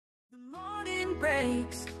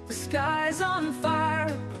breaks, the sky's on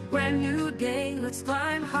fire. Brand new day, let's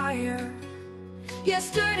climb higher.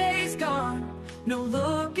 Yesterday's gone, no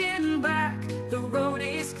looking back. The road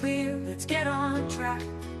is clear, let's get on track.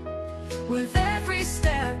 With every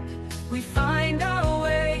step, we find our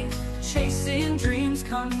way, chasing dreams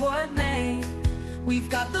come what may. We've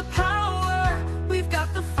got the power, we've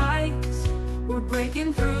got the fight. We're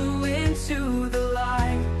breaking through into the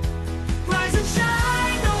light. Rise and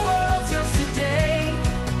shine, the world yours today.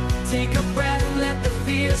 Take a breath, let the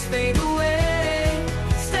fears fade away.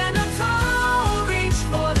 Stand up tall, reach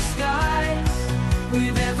for the skies.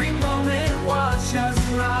 With every moment, watch us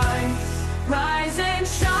rise. Rise and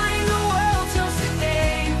shine, the world yours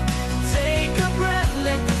today. Take a breath,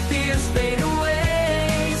 let the fears fade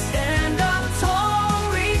away. Stand up tall,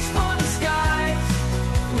 reach for the skies.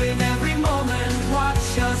 With every moment, watch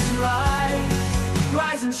us rise.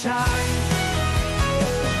 Rise and shine.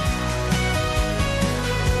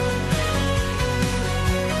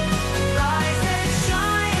 Rise and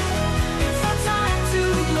shine, it's our time to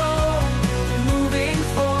glow. Moving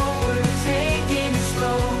forward, taking it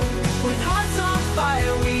slow. With hearts on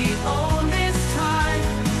fire, we own this time.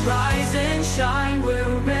 Rise and shine,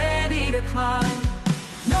 we're ready to climb.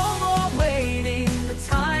 No more waiting, the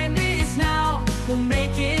time is now. We'll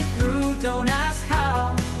make it through, don't ask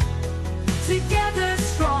how. Together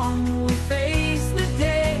strong, we face the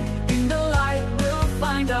day. In the light, we'll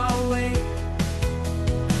find our way.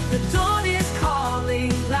 The dawn is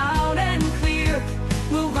calling loud and clear.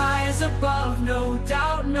 We'll rise above, no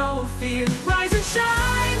doubt, no fear. Rise and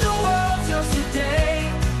shine, the world's yours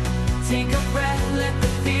today. Take a breath, let the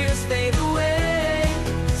fears fade away.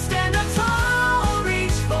 Stand up tall,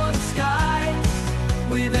 reach for the skies.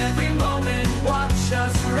 With every moment, watch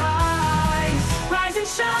us rise. Rise and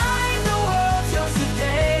shine, the world's yours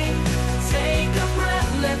today. Take a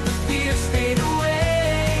breath, let the fears fade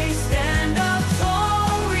away. Stand up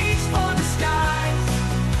tall, reach for the skies.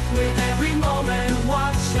 With every moment,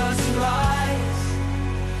 watch us rise.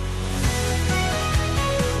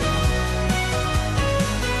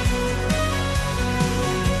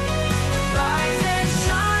 Rise and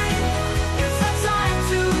shine, it's our time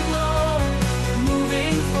to glow.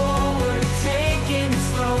 Moving forward, taking it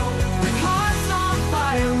slow. With hearts on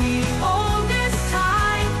fire, we own this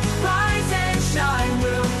time. Rise and shine,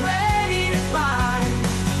 we're ready to climb.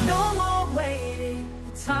 No more waiting,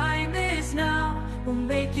 the time is now. We'll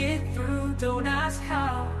make it through, don't ask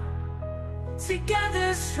how.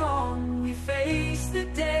 Together strong, we face the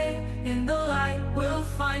day. In the light, we'll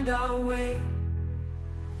find our way.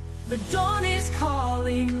 The dawn is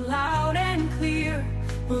calling loud and clear.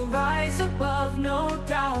 We'll rise above, no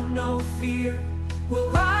doubt, no fear. We'll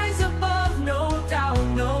rise above, no doubt,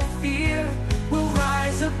 no fear. We'll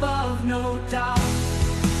rise above, no doubt.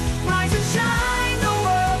 Rise and shine, the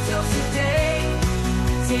world's yours today.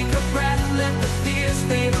 Take a breath, let the fears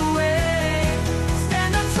fade away.